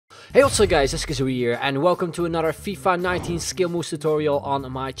Hey, what's up guys, it's Kazooie here and welcome to another FIFA 19 skill moves tutorial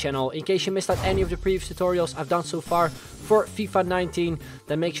on my channel. In case you missed out any of the previous tutorials I've done so far for FIFA 19,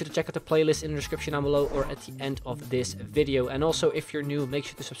 then make sure to check out the playlist in the description down below or at the end of this video. And also, if you're new, make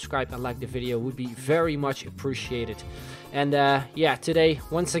sure to subscribe and like the video, would be very much appreciated. And yeah, today,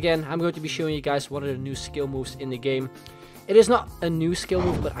 once again, I'm going to be showing you guys one of the new skill moves in the game. It is not a new skill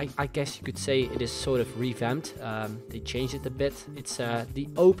move, but I guess you could say it is sort of revamped. They changed it a bit. It's the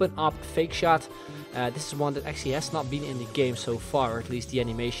open up fake shot. This is one that actually has not been in the game so far, or at least the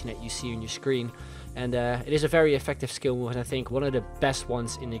animation that you see on your screen. And it is a very effective skill move, and I think one of the best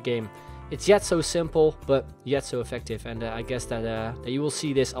ones in the game. It's yet so simple, but yet so effective. And I guess that you will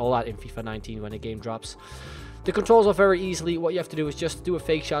see this a lot in FIFA 19 when the game drops. The controls are very easily. What you have to do is just do a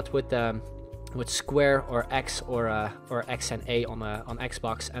fake shot with square or X or X and A on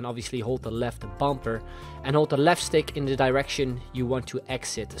Xbox, and obviously hold the left bumper and hold the left stick in the direction you want to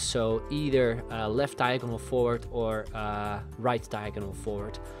exit. So either left diagonal forward or right diagonal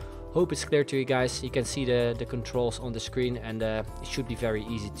forward. Hope it's clear to you guys. You can see the controls on the screen, and it should be very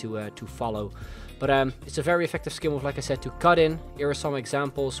easy to follow. But it's a very effective skill move, like I said, to cut in. Here are some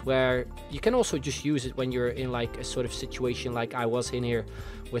examples where you can also just use it when you're in like a sort of situation like I was in here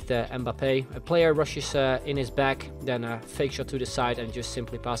with Mbappe. A player rushes in his back, then a fake shot to the side and just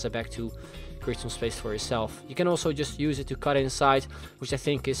simply pass it back to create some space for yourself. You can also just use it to cut inside, which I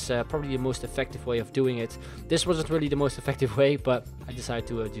think is probably the most effective way of doing it. This wasn't really the most effective way, but I decided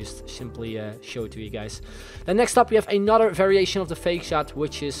to just simply show it to you guys. Then next up we have another variation of the fake shot,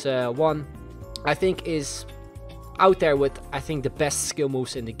 which is one I think is out there with, I think, the best skill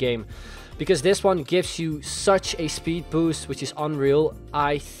moves in the game. Because this one gives you such a speed boost, which is unreal.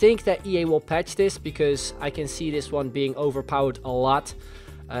 I think that EA will patch this, because I can see this one being overpowered a lot.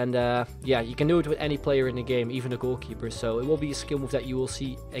 And yeah, you can do it with any player in the game, even a goalkeeper. So it will be a skill move that you will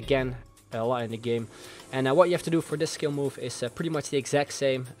see again a lot in the game. And what you have to do for this skill move is pretty much the exact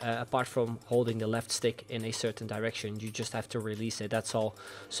same, apart from holding the left stick in a certain direction. You just have to release it, that's all.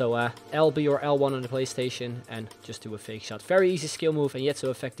 So LB or L1 on the PlayStation and just do a fake shot. Very easy skill move and yet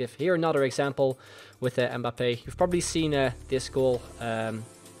so effective. Here another example with Mbappe. You've probably seen this goal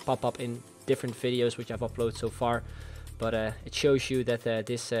pop up in different videos which I've uploaded so far. But it shows you that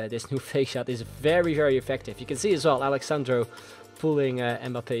this new fake shot is very, very effective. You can see as well Alexandro pulling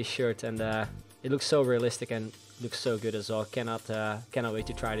Mbappe's shirt, and it looks so realistic and looks so good as well. Cannot wait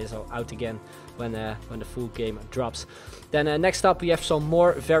to try this out again when the full game drops. Then next up we have some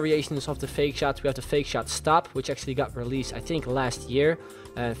more variations of the fake shot. We have the fake shot stop, which actually got released I think last year,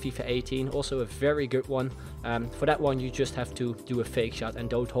 FIFA 18. Also a very good one. For that one you just have to do a fake shot and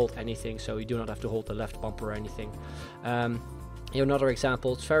don't hold anything, so you do not have to hold the left bumper or anything. Here another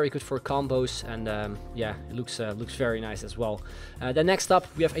example. It's very good for combos, and yeah, it looks very nice as well. Then next up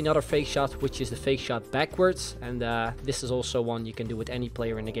we have another fake shot, which is the fake shot backwards, and this is also one you can do with any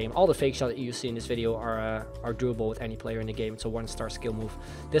player in the game. All the fake shots that you see in this video are doable with any player in the game. It's a 1-star skill move.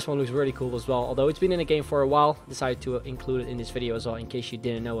 This one looks really cool as well, although it's been in the game for a while. Decided to include it in this video as well in case you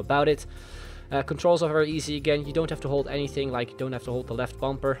didn't know about it. Controls are very easy again. You don't have to hold anything, like you don't have to hold the left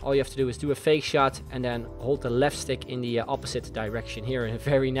bumper. All you have to do is do a fake shot and then hold the left stick in the opposite direction. Here a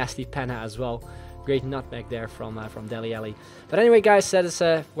very nasty penna as well. Great nutmeg there from Deli Alley. But anyway guys, that is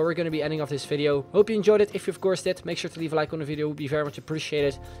where we're going to be ending off this video. Hope you enjoyed it. If you of course did, make sure to leave a like on the video. It would be very much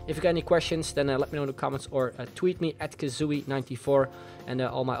appreciated. If you got any questions, then let me know in the comments or tweet me at Kazooie94. And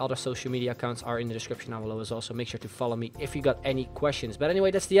all my other social media accounts are in the description down below as well. So make sure to follow me if you got any questions. But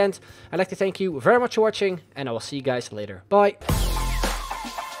anyway, that's the end. I'd like to thank you very much for watching, and I will see you guys later. Bye!